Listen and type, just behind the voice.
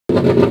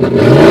Yo,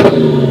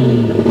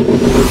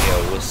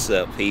 what's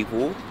up,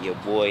 people? Your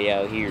boy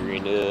out here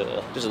in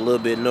just a little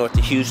bit north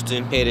of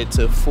Houston, headed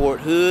to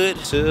Fort Hood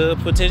to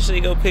potentially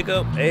go pick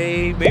up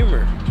a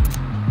Beamer.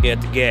 We're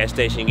at the gas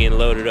station getting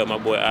loaded up. My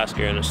boy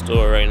Oscar in the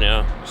store right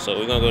now, so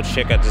we're gonna go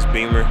check out this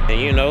Beamer and,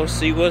 you know,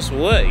 see what's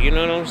what. You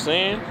know what I'm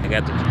saying? I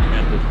got the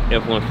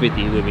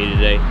F-150 with me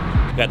today.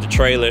 Got the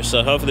trailer,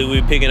 so hopefully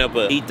we're picking up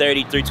a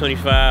E30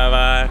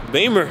 325i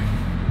Beamer.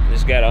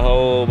 It's got a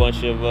whole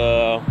bunch of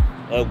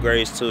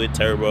upgrades to it,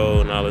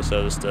 turbo and all this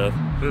other stuff.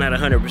 I'm not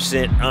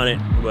 100% on it,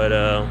 but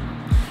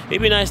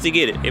it'd be nice to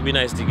get it. It'd be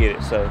nice to get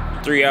it. So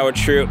 3-hour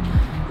trip.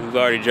 We've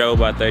already drove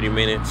about 30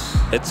 minutes.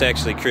 It's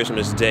actually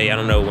Christmas Day. I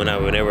don't know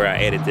whenever I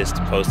edit this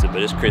to post it,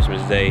 but it's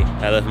Christmas Day.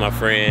 I left my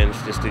friends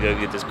just to go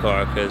get this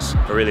car because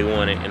I really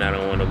want it and I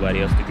don't want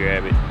nobody else to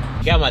grab it.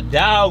 Got my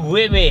dog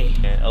with me.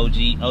 OG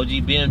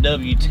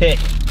BMW Tech.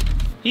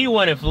 He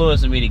one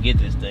influencing me to get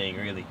this thing,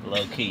 really.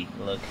 Low key.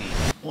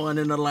 One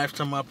in a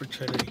lifetime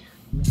opportunity.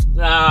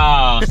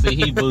 Oh, see,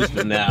 he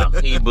boosting now.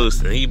 He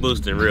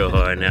boosting real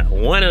hard now.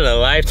 One in a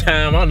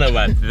lifetime, I don't know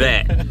about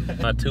that.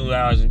 About 2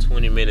 hours and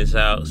 20 minutes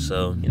out,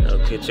 so, you know,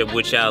 catch up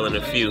with y'all in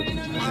a few.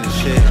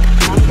 Shit.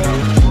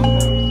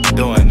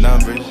 Doing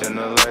numbers in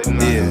the light.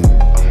 Yeah.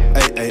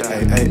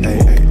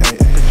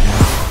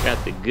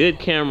 Got the good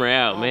camera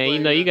out, man. You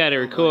know, you gotta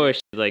record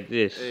shit like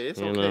this. Hey,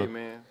 it's okay, know?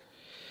 Man.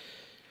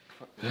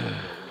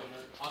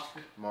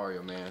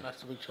 Mario, man.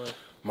 That's a big choice.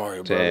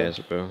 Mario, bro.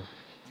 Taz, bro.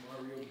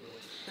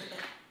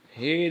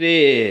 Here it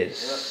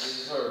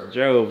is. Yep,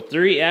 Drove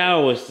 3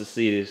 hours to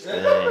see this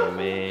thing,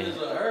 man. This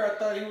is her. I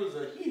thought he was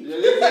a he.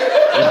 This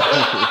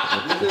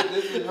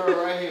is her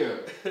right here.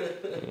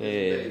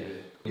 Yeah.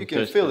 You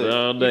can feel it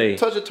all day.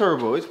 Touch the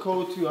turbo. It's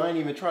cold too. I ain't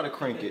even trying to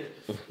crank it.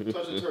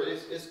 Touch the turbo.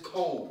 It's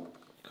cold.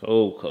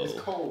 Cold. It's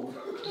cold.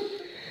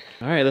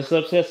 All right, let's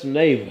upset some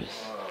neighbors.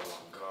 Oh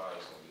my God,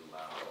 it's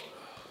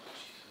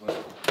gonna be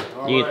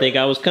loud. You didn't think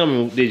I was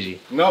coming, did you?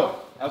 No,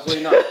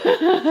 absolutely not.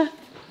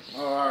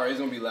 Oh, all right, it's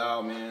gonna be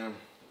loud, man.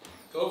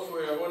 Go for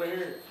it. I want to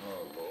hear it.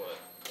 Oh Lord.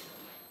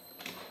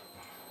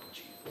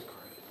 Jesus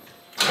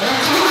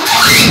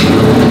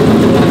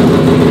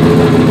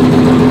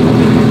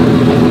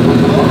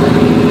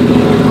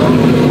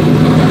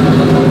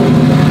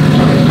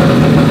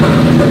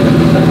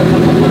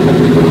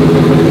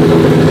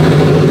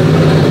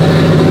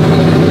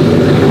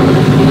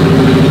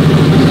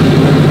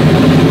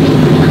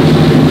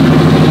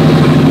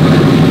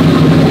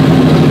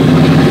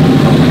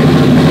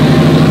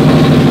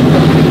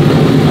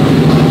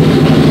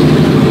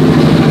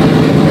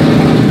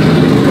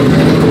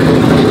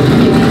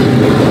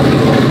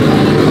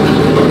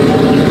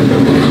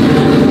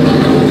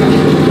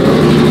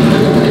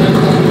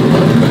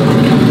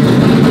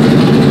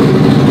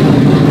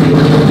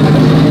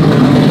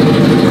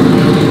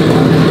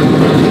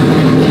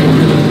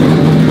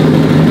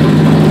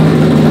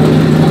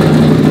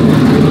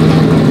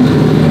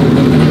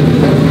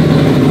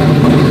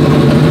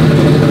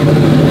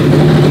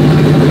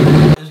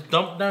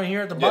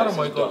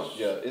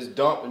it's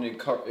dumped and it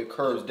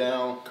curves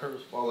down.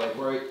 All like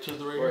right to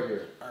the right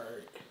here. All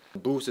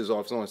right. Boost is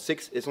off.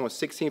 It's on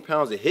 16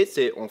 pounds. It hits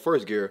it on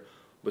first gear,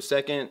 but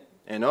second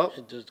and up,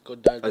 it just go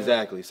down.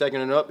 Exactly.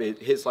 Second and up, it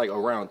hits like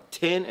around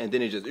 10, and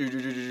then it just,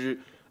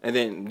 and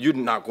then you're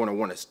not going to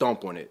want to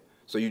stomp on it.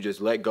 So you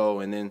just let go,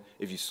 and then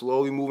if you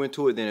slowly move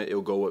into it, then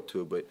it'll go up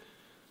to it. But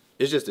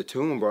it's just a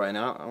tune, bro, and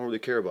I don't really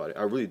care about it.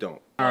 I really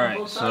don't. All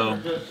right, so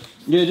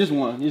yeah, just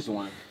one.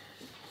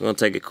 We're gonna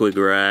take a quick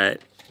ride.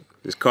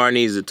 This car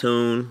needs a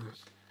tune,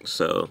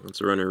 so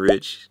it's running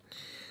rich,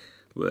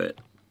 but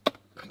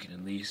I can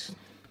at least.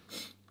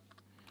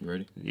 You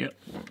ready? Yep.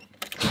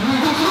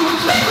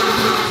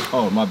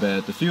 Oh, my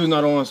bad. The fuel's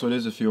not on, so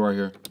there's a fuel right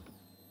here.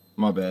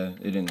 My bad.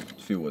 The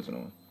fuel wasn't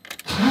on.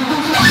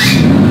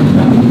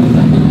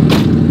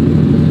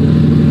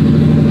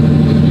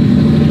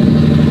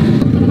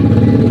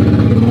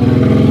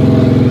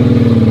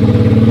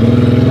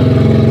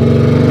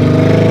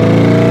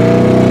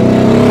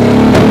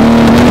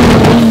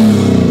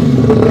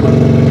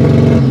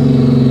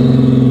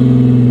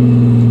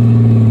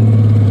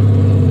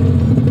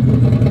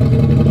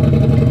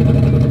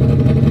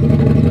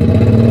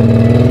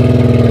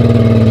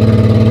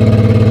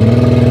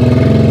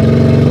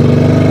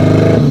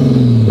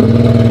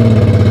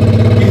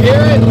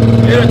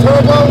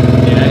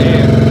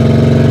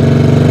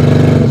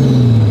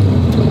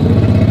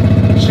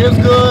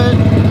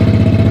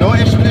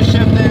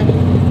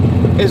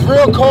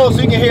 Cold,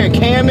 so you can hear it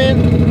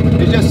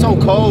camming. It's just so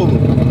cold.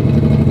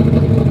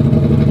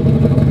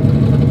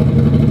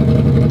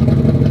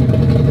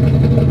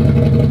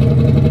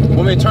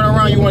 Want me to turn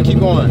around? You want to keep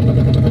going?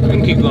 We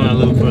can keep going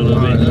for a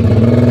little bit.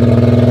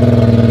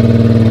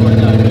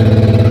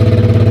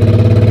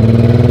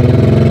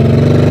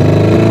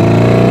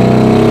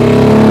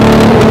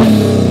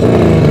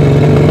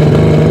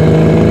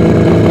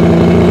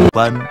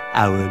 One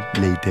hour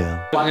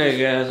later. Okay,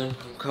 guys, I'm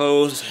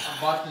cold.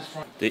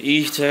 The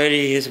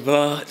E30 is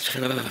bought.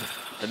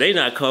 They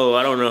not cold.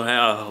 I don't know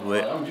how,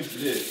 but I'm used to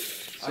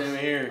this. Same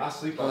here. I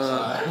sleep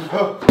outside,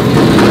 bro.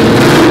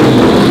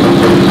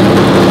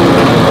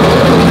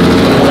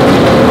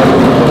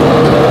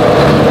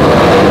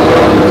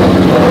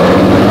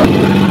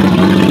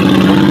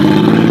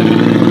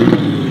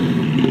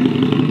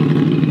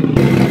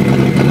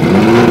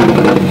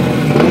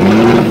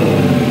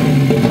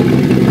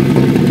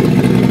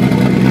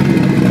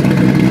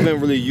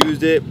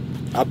 It.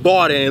 I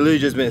bought it and it literally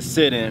just been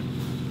sitting.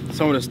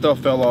 Some of the stuff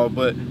fell off,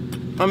 but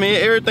I mean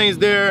everything's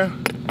there.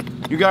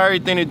 You got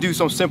everything to do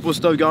some simple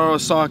stuff. You got all the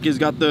sockets, you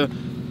got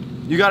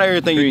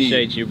everything you need.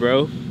 Appreciate you,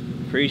 bro.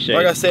 Appreciate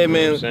like I said,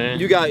 you, man,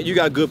 you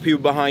got good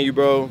people behind you,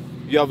 bro.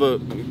 You have a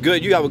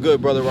good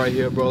brother right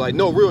here, bro. Like,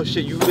 no, real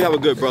shit, you really have a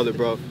good brother,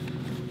 bro.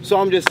 So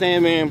I'm just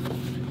saying, man,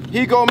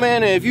 here you go,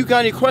 man, and if you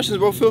got any questions,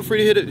 bro, feel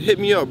free to hit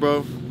me up,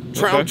 bro.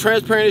 I'm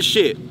transparent as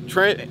shit.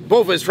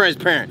 Both of us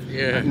transparent.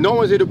 Yeah. No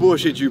one's here to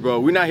bullshit you,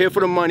 bro. We're not here for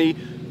the money.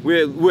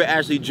 We're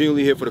actually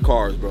genuinely here for the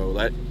cars, bro.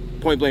 Like,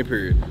 point blank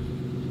period.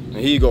 And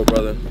here you go,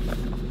 brother.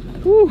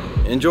 Whew.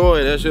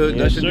 Enjoy. That's your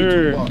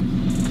YouTube vlog.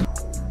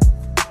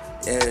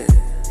 Yeah.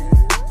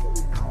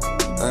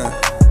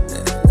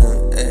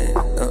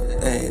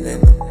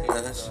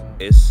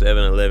 It's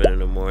 7:11 in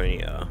the morning,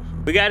 y'all.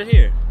 We got it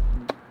here.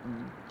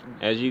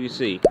 As you can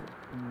see,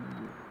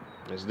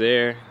 it's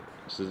there.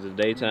 This is the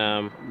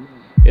daytime.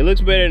 It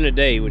looks better in the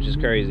day, which is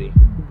crazy.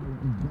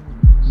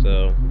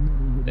 So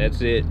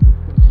that's it.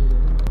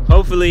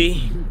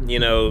 Hopefully, you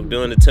know,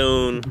 doing the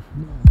tune,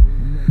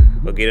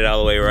 we'll get it all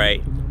the way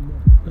right.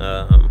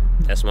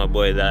 That's my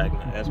boy's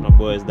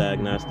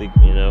diagnostic.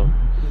 You know,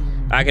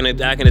 I can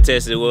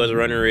attest it was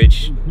running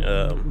rich,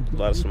 a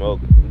lot of smoke,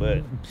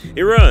 but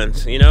it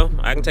runs. You know,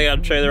 I can take out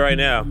the trailer right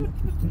now.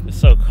 It's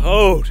so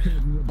cold.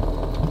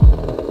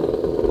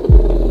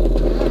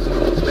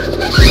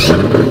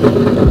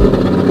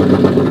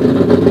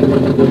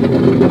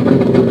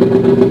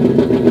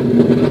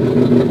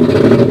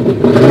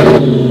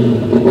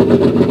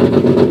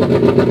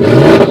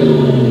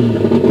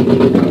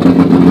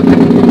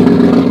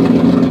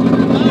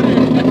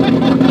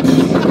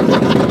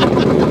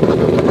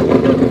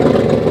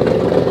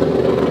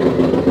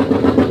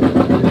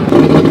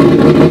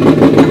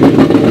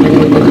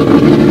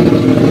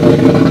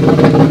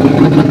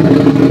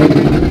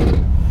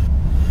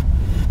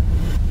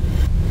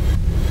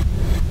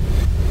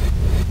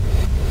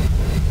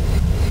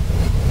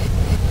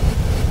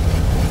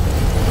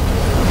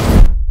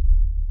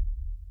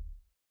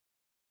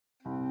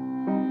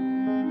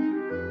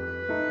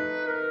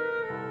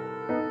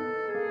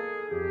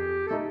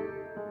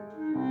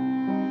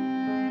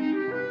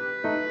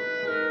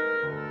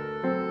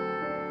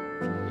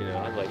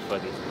 Like,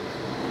 fuck it.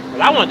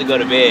 Well, I wanted to go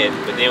to bed,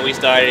 but then we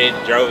started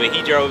it, drove it,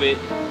 he drove it,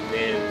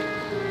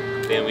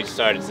 then we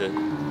started to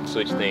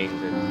switch things,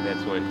 and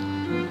that's when.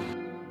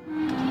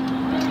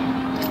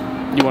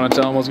 You want to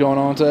tell him what's going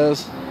on,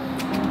 Taz?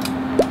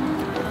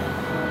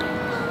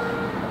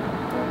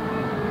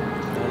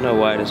 I don't know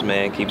why this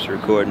man keeps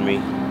recording me.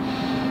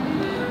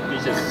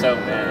 He's just so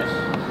mad.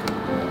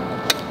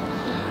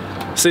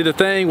 See, the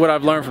thing, what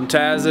I've learned from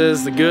Taz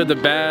is the good, the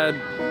bad,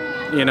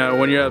 you know,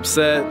 when you're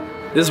upset.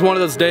 This is one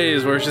of those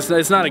days where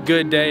it's not a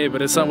good day,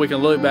 but it's something we can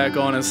look back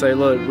on and say,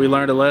 look, we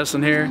learned a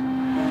lesson here.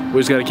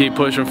 We just got to keep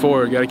pushing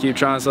forward. Got to keep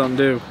trying something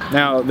new.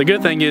 Now, the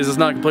good thing is it's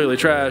not completely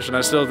trash, and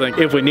I still think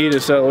if we need to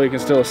sell it, we can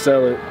still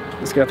sell it.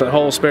 It's got that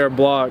whole spare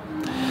block.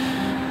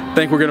 I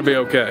think we're gonna be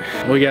okay.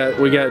 We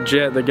got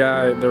Jet, the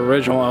guy, the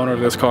original owner of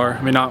this car.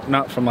 I mean,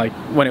 not from like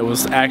when it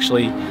was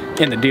actually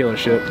in the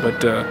dealership,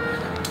 but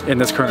in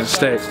this current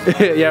state.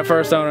 Yeah,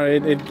 first owner.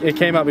 It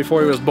came out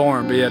before he was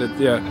born, but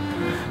yeah.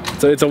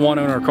 So it's a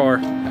one-owner car.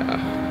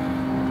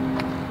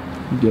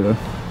 Get a.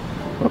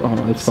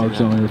 Oh, it's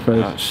focusing on your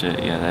face. Oh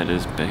shit! Yeah, that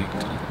is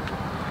baked.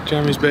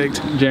 Jeremy's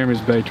baked. Jeremy's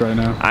baked right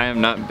now. I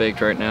am not baked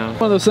right now.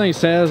 One of those things,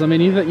 Taz. I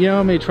mean, you know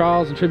how many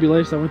trials and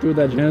tribulations I went through with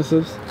that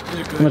Genesis?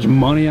 How much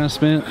money I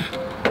spent?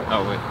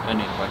 Oh wait, I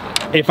need a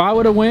bucket. If I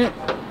would have went,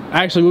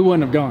 actually we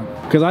wouldn't have gone.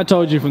 Because I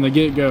told you from the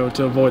get-go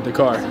to avoid the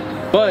car.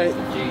 But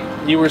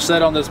you were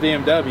set on this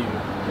BMW.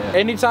 Yeah.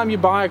 Anytime you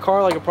buy a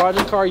car like a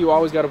project car, you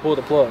always got to pull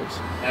the plugs.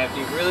 If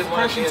you really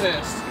want Compression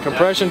test.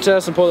 Compression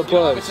test and pull the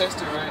plugs. You have a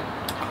tester, right?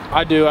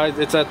 I do.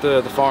 It's at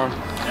the farm.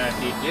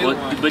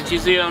 But you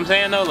see what I'm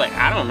saying though? Like,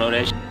 I don't know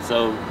that shit,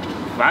 so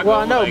if I Well, go,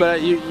 I know, like,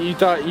 but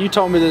you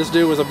told me this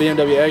dude was a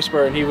BMW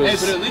expert and he was. Hey,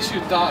 but at least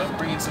you thought of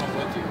bringing someone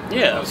with you.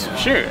 Yeah,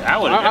 sure. I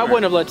would. I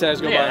wouldn't have let Taz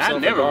go by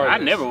himself. I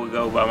never would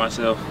go by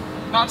myself.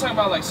 No, I'm talking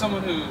about like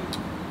someone who.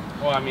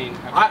 Well, I mean,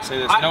 I can't say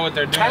this. Know what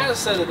they're doing. Taz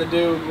said that the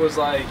dude was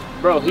like,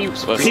 bro, he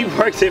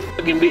worked at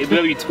fucking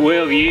BMW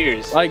 12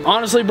 years. Like,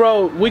 honestly,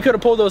 bro, we could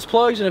have pulled those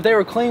plugs, and if they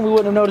were clean, we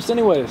wouldn't have noticed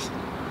anyways.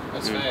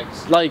 That's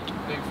facts. Like,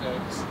 Big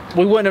facts.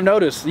 we wouldn't have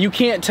noticed. You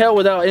can't tell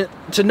without it.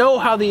 To know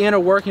how the inner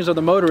workings of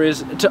the motor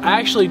is, to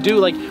actually do,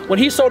 like, when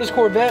he sold his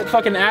Corvette,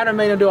 fucking Adam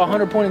made him do a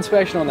 100-point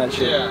inspection on that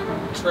shit.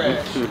 Yeah,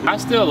 trash. I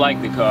still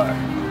like the car.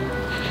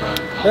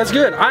 That's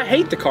good. I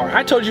hate the car.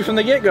 I told you from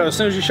the get-go, as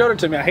soon as you showed it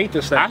to me, I hate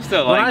this thing. I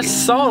still like When I it.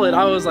 saw it,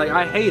 I was like,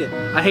 I hate it.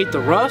 I hate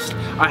the rust.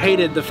 I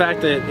hated the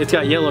fact that it's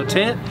got yellow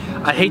tint.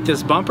 I hate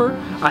this bumper.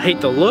 I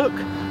hate the look.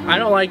 I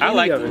don't like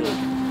any of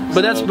it.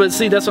 But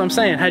see, that's what I'm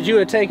saying. Had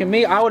you taken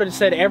me, I would have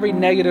said every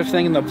negative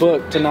thing in the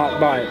book to not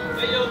buy it.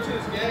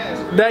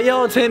 That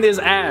yellow tint is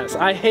ass.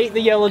 I hate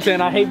the yellow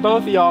tint. I hate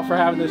both of y'all for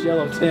having this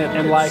yellow tint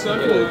and like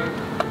it.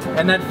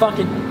 And that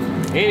fucking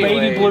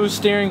baby blue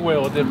steering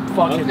wheel. The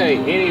fucking. Okay.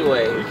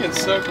 Anyway, You can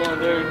suck on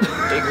there.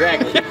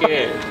 exactly. You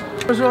can.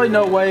 There's really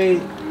no way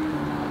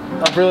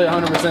of really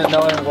 100%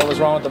 knowing what was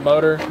wrong with the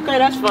motor. Okay,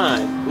 that's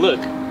fine. Look.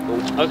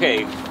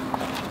 Okay.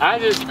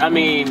 I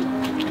mean,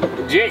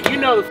 Jet, you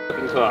know the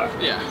fucking car.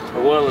 Yeah.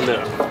 Well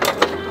enough.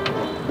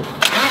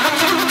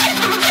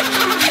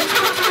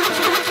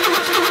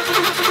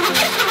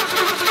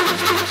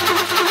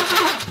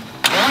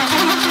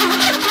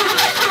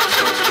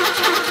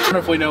 I wonder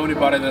if we know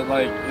anybody that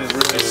like is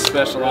really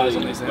specialized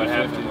on these What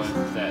happened M50s.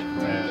 was that